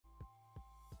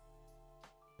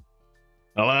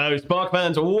Hello, Spark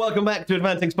fans. Welcome back to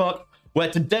Advancing Spark, where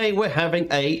today we're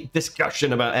having a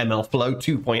discussion about MLFlow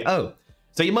 2.0.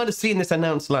 So you might have seen this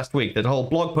announced last week. There's a whole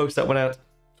blog post that went out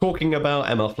talking about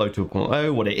MLFlow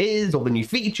 2.0, what it is, all the new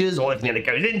features, all everything that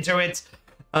goes into it.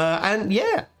 And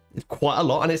yeah, it's quite a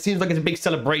lot. And it seems like it's a big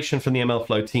celebration from the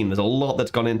MLFlow team. There's a lot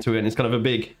that's gone into it. And it's kind of a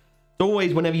big... It's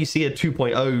always whenever you see a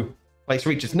 2.0 place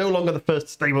reach, it's no longer the first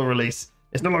stable release.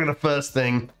 It's no longer the first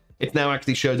thing. It now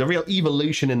actually shows a real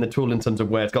evolution in the tool in terms of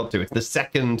where it's got to. It's the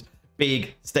second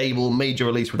big, stable, major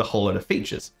release with a whole lot of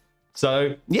features.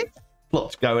 So, yeah,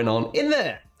 lots going on in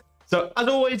there. So, as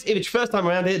always, if it's your first time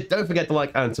around here, don't forget to like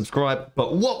and subscribe.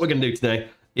 But what we're going to do today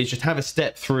is just have a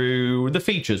step through the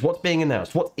features. What's being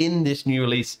announced? What's in this new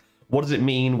release? What does it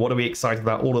mean? What are we excited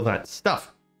about? All of that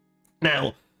stuff.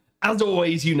 Now, as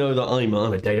always, you know that I'm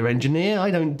a data engineer.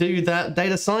 I don't do that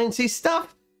data sciencey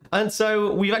stuff. And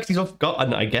so we've actually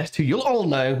got a guest who you'll all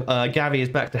know. Gavi is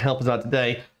back to help us out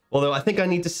today. Although I think I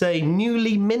need to say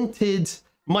newly minted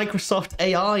Microsoft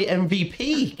AI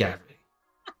MVP, Gavi.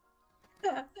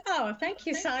 Oh, thank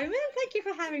you, Simon. Thank you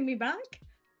for having me back.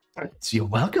 So you're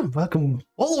welcome. Welcome.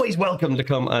 Always welcome to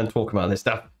come and talk about this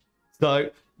stuff. So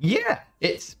yeah,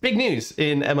 it's big news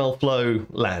in MLFlow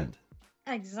land.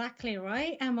 Exactly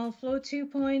right. MLFlow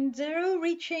 2.0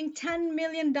 reaching 10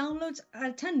 million downloads,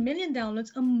 10 million downloads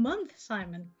a month,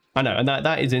 Simon. I know, and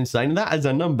that is insane. That is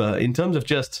a number in terms of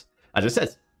just, as I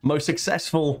said, most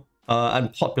successful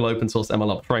and popular open source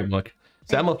MLOps framework.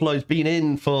 So MLFlow's been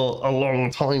in for a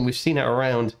long time. We've seen it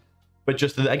around, but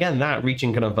just again, that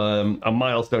reaching kind of a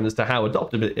milestone as to how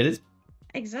adopted it is.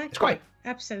 Exactly. It's great.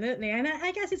 Absolutely. And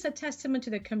I guess it's a testament to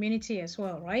the community as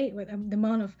well, right? With the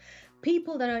amount of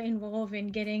people that are involved in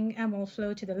getting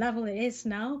MLFlow to the level it is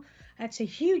now. That's a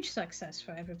huge success for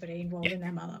everybody involved in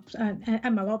MLOps,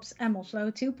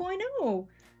 MLFlow 2.0.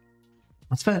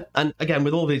 That's fair. And again,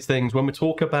 with all these things, when we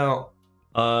talk about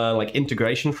like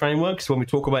integration frameworks, when we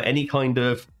talk about any kind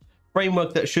of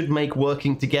framework that should make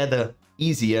working together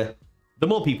easier, the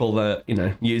more people that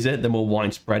use it, the more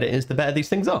widespread it is, the better these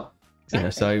things are.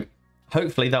 Exactly. So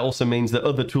hopefully that also means that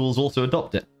other tools also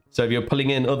adopt it. So if you're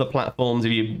pulling in other platforms,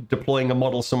 if you're deploying a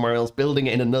model somewhere else, building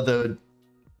it in another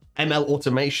ML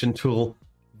automation tool,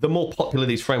 the more popular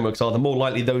these frameworks are, the more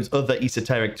likely those other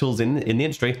esoteric tools in the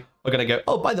industry are going to go,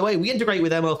 oh, by the way, we integrate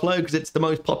with MLFlow because it's the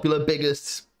most popular,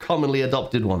 biggest, commonly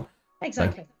adopted one.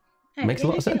 Exactly. So, makes a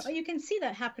lot of sense. You can see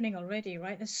that happening already,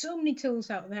 right? There's so many tools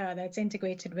out there that's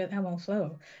integrated with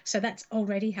MLFlow. So that's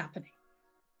already happening.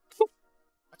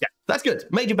 Yeah, that's good.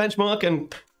 Major benchmark,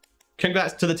 and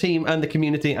congrats to the team and the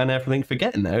community and everything for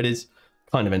getting there. It is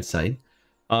kind of insane.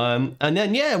 And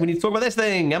then, yeah, we need to talk about this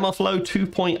thing, MLFlow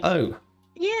 2.0.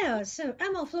 Yeah, so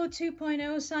MLFlow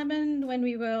 2.0, Simon, when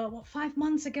we were, 5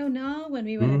 months ago now, when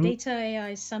we were at Data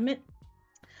AI Summit,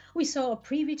 we saw a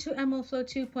preview to MLFlow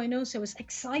 2.0, so it was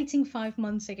exciting 5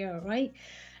 months ago, right?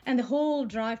 And the whole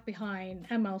drive behind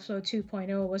MLFlow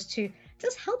 2.0 was to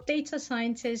just help data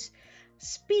scientists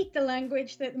speak the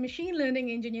language that the machine learning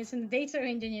engineers and the data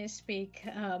engineers speak,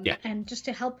 and just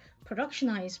to help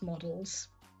productionize models.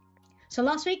 So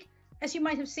last week, as you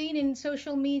might have seen in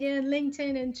social media,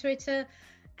 LinkedIn and Twitter,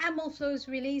 MLFlow is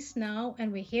released now,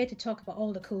 and we're here to talk about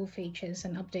all the cool features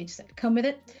and updates that come with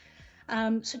it.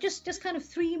 So just kind of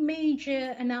 3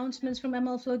 major announcements from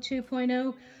MLFlow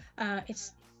 2.0.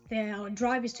 Their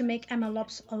drive is to make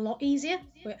MLOps a lot easier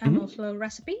with MLFlow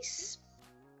recipes.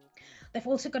 They've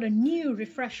also got a new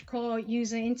refresh core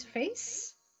user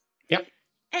interface. Yep.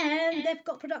 And they've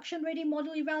got production-ready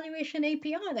model evaluation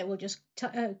API that we'll just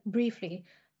briefly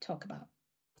talk about.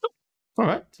 All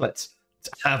right, so let's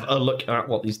have a look at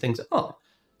what these things are.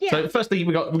 Yeah. So firstly,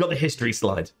 we got the history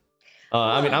slide.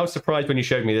 I mean, I was surprised when you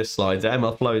showed me this slide. The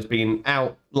MLFlow has been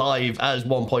out live as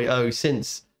 1.0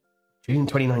 since June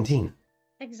 2019.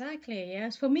 Exactly,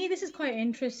 yes. For me, this is quite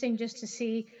interesting just to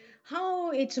see how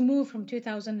it's moved from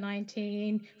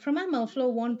 2019, from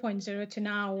MLFlow 1.0 to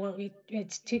now,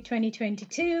 it's to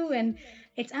 2022, and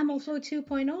it's MLFlow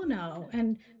 2.0 now.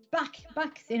 And back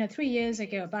 3 years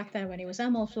ago, back then when it was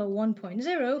MLFlow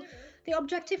 1.0, the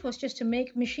objective was just to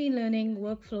make machine learning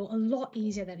workflow a lot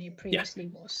easier than it previously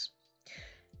was.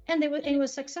 And it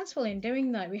was successful in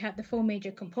doing that. We had the 4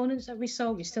 major components that we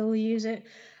saw. We still use it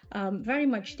very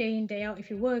much day in, day out. If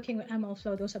you're working with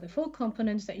MLFlow, those are the 4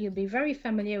 components that you'll be very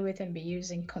familiar with and be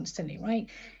using constantly, right?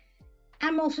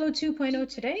 MLFlow 2.0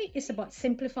 today is about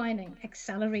simplifying and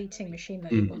accelerating machine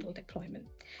learning model deployment.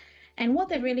 And what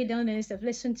they've really done is they've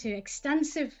listened to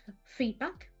extensive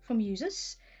feedback from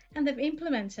users, and they've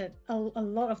implemented a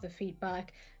lot of the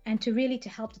feedback, and to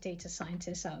help the data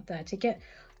scientists out there to get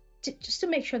just to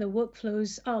make sure the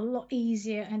workflows are a lot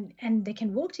easier and they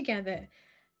can work together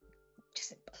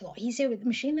just a lot easier with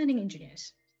machine learning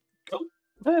engineers. Cool.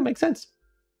 Yeah, makes sense.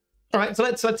 All right, so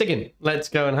let's dig in. Let's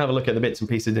go and have a look at the bits and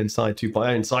pieces inside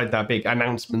 2.0, inside that big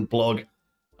announcement blog.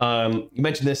 You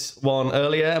mentioned this one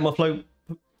earlier, MLFlow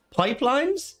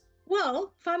pipelines.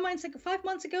 Well, 5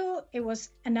 months ago, it was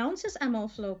announced as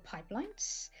MLFlow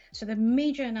pipelines. So the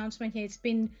major announcement here, it's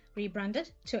been rebranded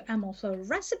to MLFlow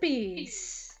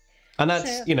recipes. And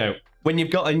that's, you know, when you've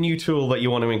got a new tool that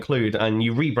you want to include and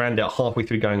you rebrand it halfway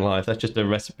through going live, that's just a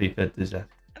recipe for disaster.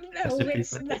 No,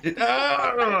 it's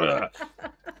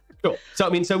Cool. So I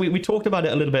mean, so we talked about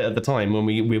it a little bit at the time when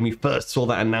we first saw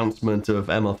that announcement of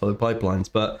MLFlow pipelines,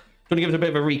 but do you want to give us a bit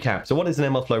of a recap? So what is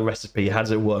an MLFlow recipe? How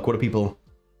does it work? What are people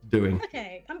doing?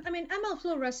 Okay, I mean,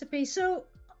 MLFlow recipe. So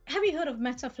have you heard of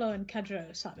MetaFlow and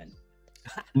Cadro, Simon?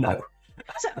 No.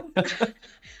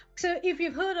 So if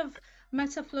you've heard of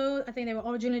MetaFlow, I think they were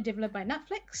originally developed by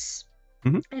Netflix.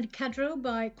 And Cadro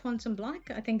by Quantum Black.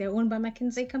 I think they're owned by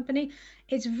McKinsey company.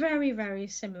 It's very, very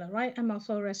similar, right?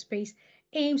 MLFlow recipes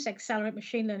aims to accelerate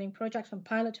machine learning projects from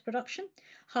pilot to production.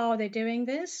 How are they doing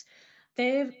this?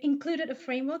 They've included a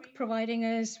framework providing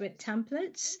us with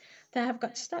templates that have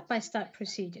got step-by-step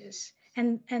procedures.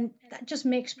 And that just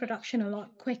makes production a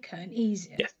lot quicker and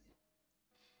easier. Yeah.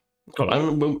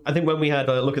 I think when we had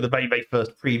a look at the very, very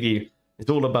first preview, it's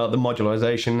all about the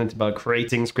modularization. It's about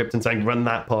creating scripts and saying run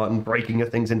that part and breaking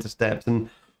things into steps and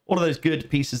all of those good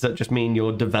pieces that just mean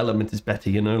your development is better.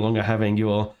 You're no longer having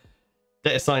your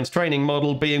data science training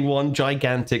model being one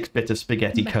gigantic bit of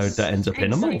spaghetti code that ends up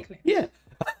in a model. Yeah.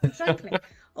 Exactly.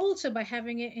 Also, by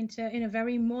having it in a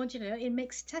very modular, it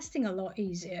makes testing a lot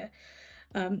easier.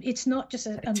 It's not just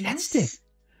a mess.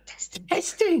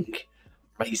 Testing.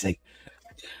 Amazing.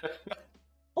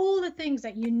 All the things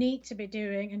that you need to be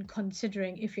doing and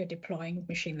considering if you're deploying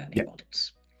machine learning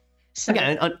models. So,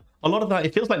 again, a lot of that,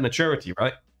 it feels like maturity,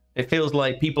 right? It feels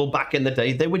like people back in the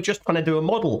day, they were just trying to do a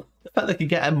model. The fact they could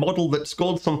get a model that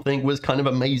scored something was kind of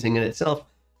amazing in itself.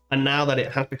 And now that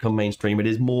it has become mainstream, it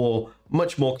is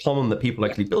much more common that people are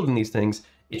actually building these things.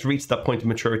 It's reached that point of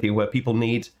maturity where people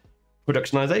need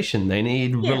productionization. They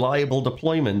need reliable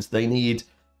deployments. They need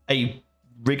a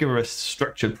rigorous,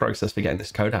 structured process for getting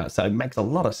this code out. So it makes a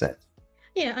lot of sense.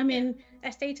 Yeah, I mean,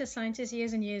 as data scientists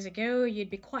years and years ago, you'd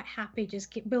be quite happy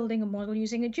just keep building a model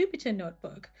using a Jupyter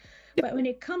notebook. But when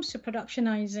it comes to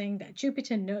productionizing that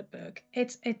Jupyter notebook,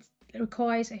 it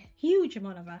requires a huge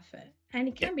amount of effort. And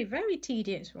it can be very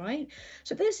tedious, right?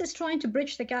 So this is trying to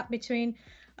bridge the gap between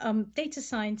data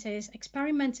scientists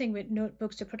experimenting with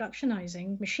notebooks to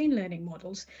productionizing machine learning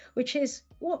models, which is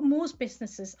what most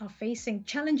businesses are facing,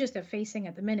 challenges they're facing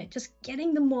at the minute, just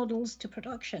getting the models to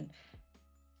production.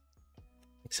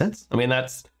 Makes sense. I mean,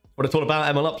 that's what it's all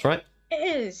about, MLOps, right?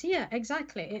 It is, yeah,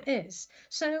 exactly, it is.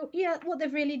 So yeah, what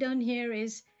they've really done here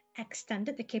is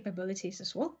extended the capabilities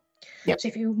as well. So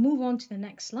if you move on to the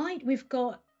next slide, we've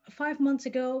got 5 months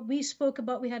ago, we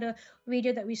had a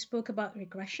video that we spoke about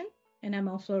regression in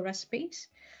MLFlow recipes,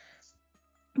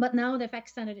 but now they've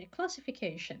extended it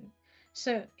classification.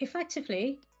 So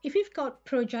effectively, if you've got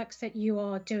projects that you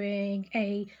are doing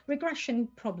a regression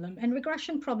problem, and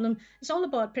regression problem is all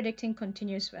about predicting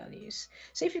continuous values.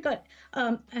 So if you've got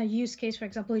a use case, for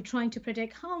example, you're trying to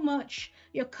predict how much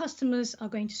your customers are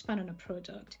going to spend on a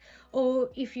product, or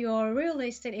if you're a real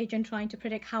estate agent trying to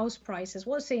predict house prices,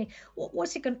 what's it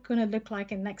going to look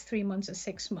like in the next 3 months or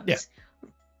 6 months?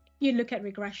 You look at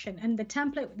regression, and the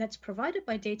template that's provided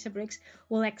by Databricks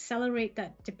will accelerate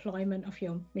that deployment of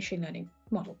your machine learning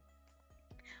model.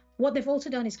 What they've also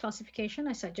done is classification,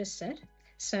 as I just said.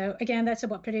 So again, that's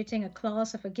about predicting a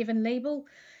class of a given label.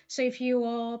 So if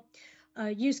your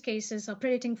use cases are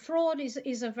predicting fraud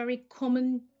is a very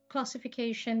common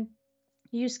classification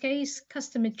use case,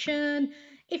 customer churn.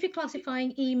 If you're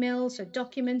classifying emails or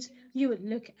documents, you would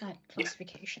look at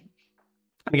classification.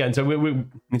 Again, so we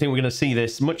think we're going to see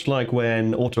this much like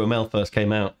when AutoML first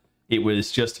came out. It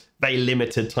was just very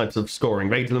limited types of scoring,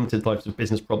 very limited types of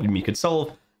business problem you could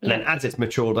solve. And then as it's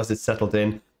matured, as it's settled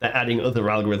in, they're adding other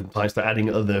algorithm types, they're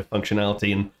adding other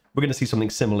functionality. And we're going to see something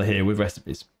similar here with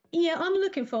recipes. Yeah, I'm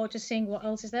looking forward to seeing what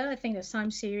else is there. I think there's time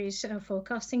series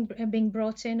forecasting being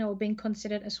brought in or being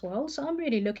considered as well. So I'm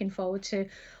really looking forward to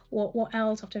what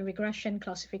else after regression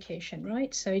classification,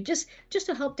 right? So just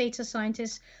to help data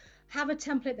scientists have a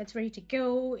template that's ready to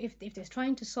go. If they're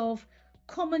trying to solve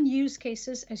common use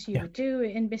cases as you would do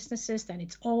in businesses, then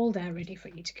it's all there ready for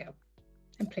you to go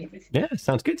and play with. Yeah,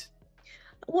 sounds good.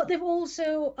 What they've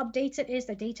also updated is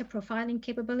the data profiling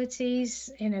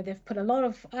capabilities. They've put a lot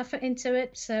of effort into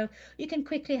it, so you can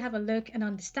quickly have a look and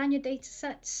understand your data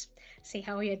sets. see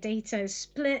how your data is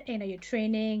split, your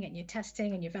training and your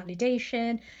testing and your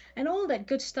validation and all that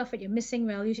good stuff with your missing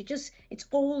values. It's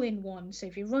all in one. So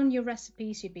if you run your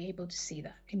recipes, you'll be able to see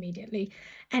that immediately.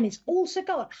 And it's also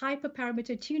got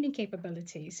hyperparameter tuning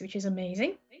capabilities, which is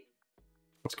amazing.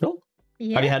 That's cool.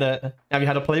 Yeah. Have you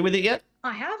had a play with it yet?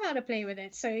 I have had a play with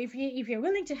it. So if you're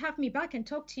willing to have me back and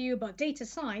talk to you about data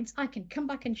science, I can come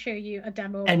back and show you a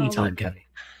demo. Anytime, Gavi.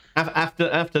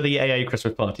 After the AA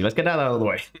Christmas party. Let's get that out of the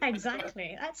way.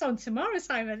 Exactly. That's on tomorrow,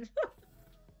 Simon.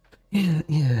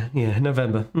 Yeah.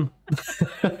 November.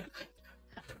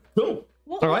 Cool.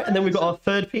 All right, and then we've got our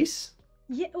third piece.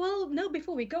 Yeah. Well, no.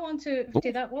 Before we go on to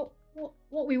that,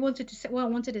 what we wanted to say, what I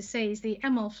wanted to say is the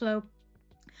MLFlow.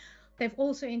 They've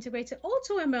also integrated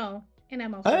AutoML in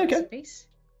MLFlow recipes.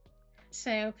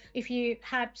 So if you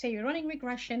say you're running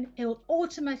regression, it'll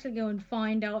automatically go and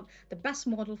find out the best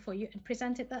model for you and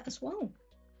present it that as well.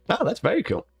 Oh, that's very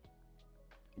cool.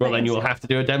 Well, then you'll have to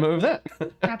do a demo of that.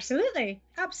 Absolutely.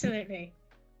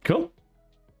 Cool.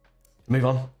 Move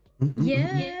on.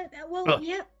 Yeah. Well,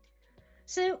 yeah.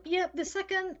 So, the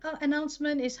second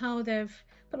announcement is how they've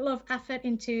put a lot of effort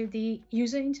into the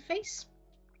user interface.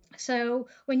 So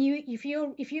if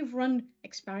you've run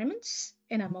experiments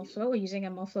in MLFlow or using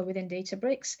MLFlow within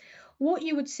Databricks, what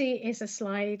you would see is a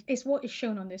slide, is what is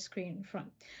shown on the screen in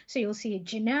front. So you'll see a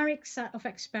generic set of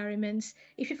experiments.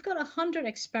 If you've got 100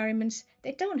 experiments,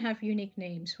 they don't have unique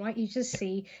names, right? You just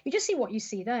see what you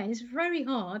see there, and it's very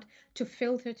hard to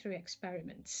filter through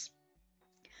experiments.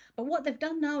 But what they've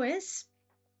done now is,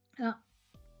 so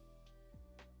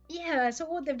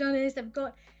what they've done is they've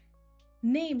got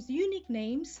names, unique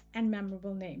names, and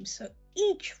memorable names. So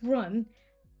each run,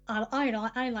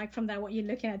 I like from there what you're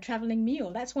looking at, Traveling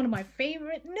Mule. That's one of my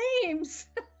favorite names.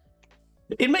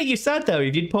 It'd make you sad though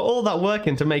if you'd put all that work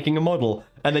into making a model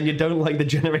and then you don't like the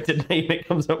generated name it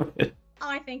comes up with.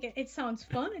 I think it sounds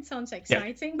fun. It sounds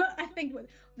exciting, but I think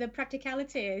the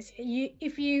practicality is,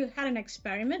 if you had an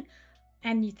experiment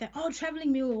and you thought, oh,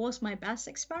 Traveling Mule was my best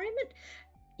experiment,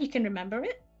 you can remember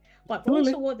it. But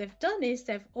also what they've done is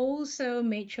they've also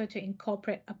made sure to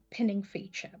incorporate a pinning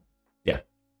feature. Yeah.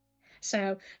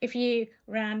 So if you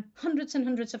ran hundreds and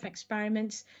hundreds of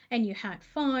experiments and you had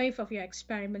 5 of your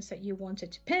experiments that you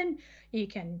wanted to pin, you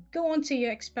can go onto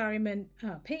your experiment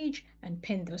page and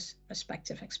pin those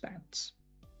respective experiments.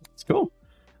 It's cool.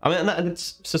 I mean,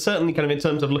 it's so certainly kind of in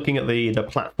terms of looking at the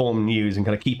platform news and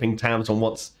kind of keeping tabs on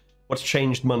what's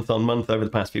changed month on month over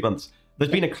the past few months.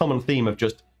 There's been a common theme of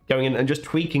just going in and just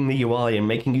tweaking the UI and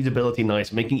making usability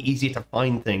nice, making it easier to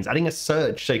find things, adding a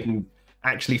search so you can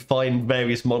actually find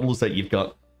various models that you've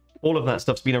got. All of that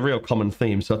stuff's been a real common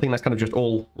theme. So I think that's kind of just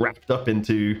all wrapped up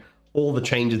into all the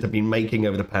changes they've been making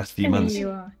over the past few months.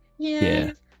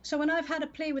 Yeah. So when I've had a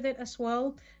play with it as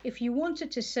well, if you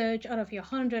wanted to search out of your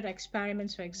 100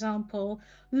 experiments, for example,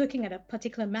 looking at a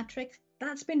particular metric,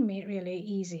 that's been made really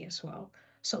easy as well.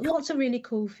 So lots of really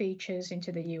cool features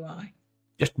into the UI.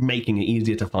 Just making it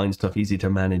easier to find stuff, easier to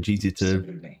manage, easier to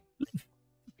live.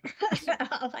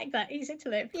 I like that. Easy to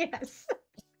live, yes.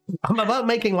 I'm about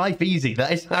making life easy.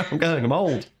 That is how I'm going. I'm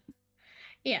old.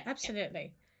 Yeah,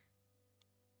 absolutely.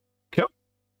 Cool.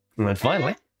 And then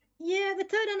finally. The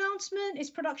third announcement is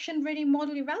production-ready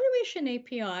model evaluation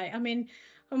API. I mean,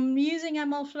 using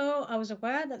MLFlow, I was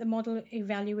aware that the model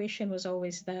evaluation was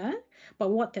always there. But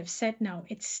what they've said now,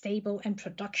 it's stable and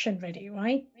production-ready,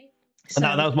 right? So,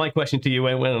 that was my question to you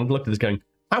when I looked at this going,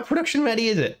 how production ready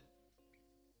is it?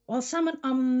 Well, Simon,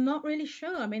 I'm not really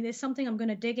sure. I mean, there's something I'm going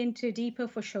to dig into deeper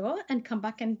for sure and come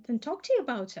back and talk to you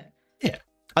about it. Yeah,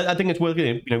 I think it's worth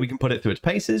it. We can put it through its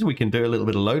paces. We can do a little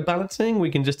bit of load balancing. We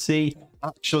can just see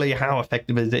actually how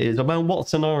effective it is. About what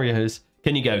scenarios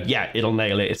can you go, yeah, it'll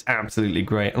nail it. It's absolutely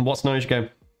great. And what scenarios you go,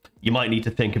 you might need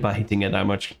to think about hitting it that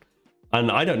much. And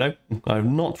I don't know. I've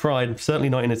not tried, certainly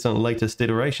not in its latest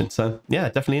iteration. So yeah,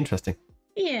 definitely interesting.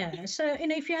 Yeah. So,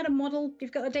 if you had a model,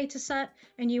 you've got a data set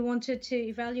and you wanted to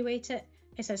evaluate it,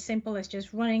 it's as simple as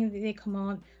just running the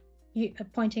command,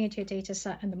 pointing it to your data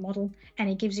set and the model, and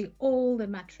it gives you all the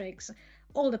metrics,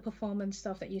 all the performance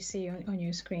stuff that you see on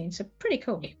your screen. So pretty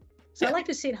cool. So I like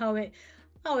to see how it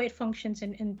functions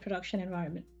in production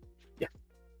environment. Yeah.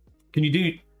 Can you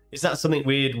do... Is that something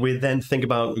we'd then think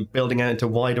about building out into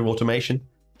wider automation?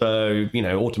 So,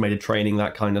 automated training,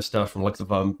 that kind of stuff, from lots of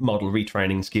model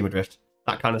retraining, schema drift,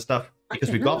 that kind of stuff?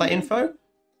 Because we've got that info?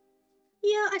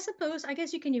 Yeah, I suppose. I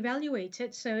guess you can evaluate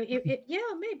it. So,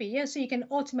 maybe. Yeah, so you can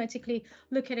automatically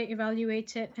look at it,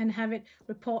 evaluate it, and have it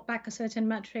report back a certain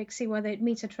metric, see whether it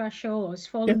meets a threshold or is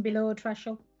falling below a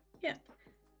threshold. Yeah.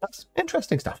 That's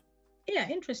interesting stuff. Yeah,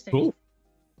 interesting. Cool.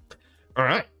 All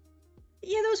right.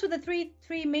 Yeah, those were the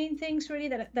three main things really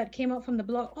that came up from the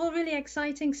blog. All really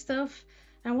exciting stuff.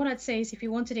 And what I'd say is, if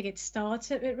you wanted to get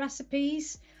started with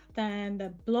recipes, then the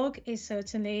blog is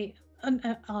certainly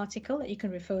an article that you can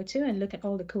refer to and look at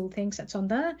all the cool things that's on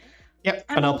there. Yep,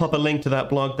 and I'll pop a link to that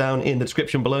blog down in the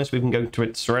description below so we can go to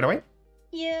it straight away.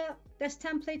 Yeah, there's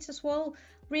templates as well.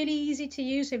 Really easy to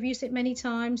use. I've used it many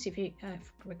times. If you have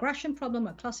a regression problem,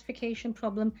 a classification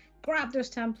problem, grab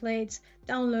those templates,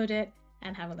 download it,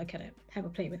 and have a look at it. Have a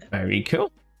play with it. Very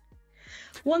cool.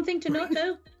 One thing to note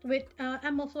though, with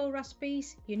MLFlow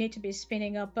recipes, you need to be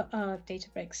spinning up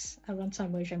Databricks a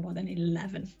runtime version more than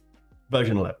 11.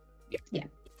 Version 11. Yeah.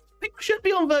 People should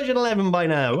be on version 11 by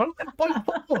now.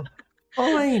 1.4.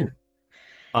 Fine.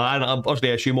 And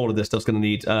obviously, I assume all of this stuff's going to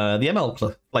need the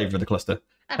ML flavor of the cluster.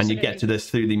 Absolutely. And you get to this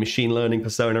through the machine learning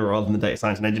persona rather than the data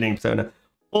science and engineering persona.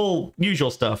 All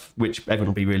usual stuff, which everyone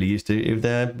will be really used to if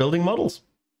they're building models.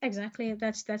 Exactly.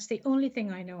 That's the only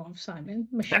thing I know of, Simon.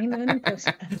 Machine learning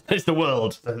persona. It's the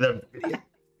world.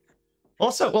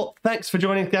 Also, well, thanks for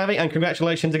joining, Gavi, and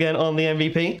congratulations again on the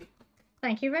MVP.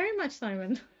 Thank you very much,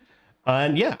 Simon.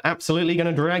 And yeah, absolutely going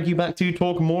to drag you back to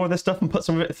talk more of this stuff and put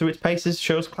some of it through its paces,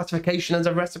 show us classification as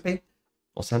a recipe.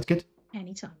 All sounds good.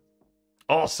 Anytime.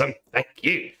 Awesome. Thank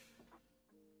you.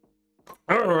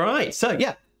 All right. So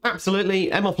yeah, absolutely.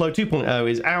 MLFlow 2.0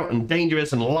 is out and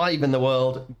dangerous and live in the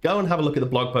world. Go and have a look at the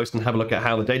blog post and have a look at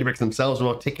how the Databricks themselves are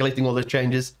articulating all those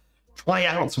changes. Try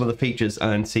out some of the features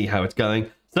and see how it's going.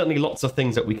 Certainly lots of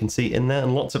things that we can see in there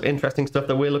and lots of interesting stuff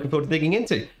that we're looking forward to digging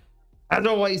into. As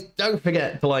always, don't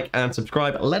forget to like and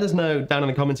subscribe. Let us know down in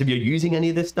the comments if you're using any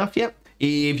of this stuff yet.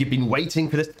 If you've been waiting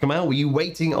for this to come out, were you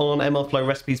waiting on MLFlow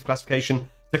recipes classification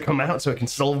to come out so it can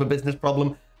solve a business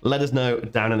problem? Let us know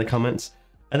down in the comments.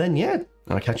 And then, yeah,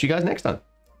 I'll catch you guys next time.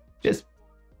 Cheers.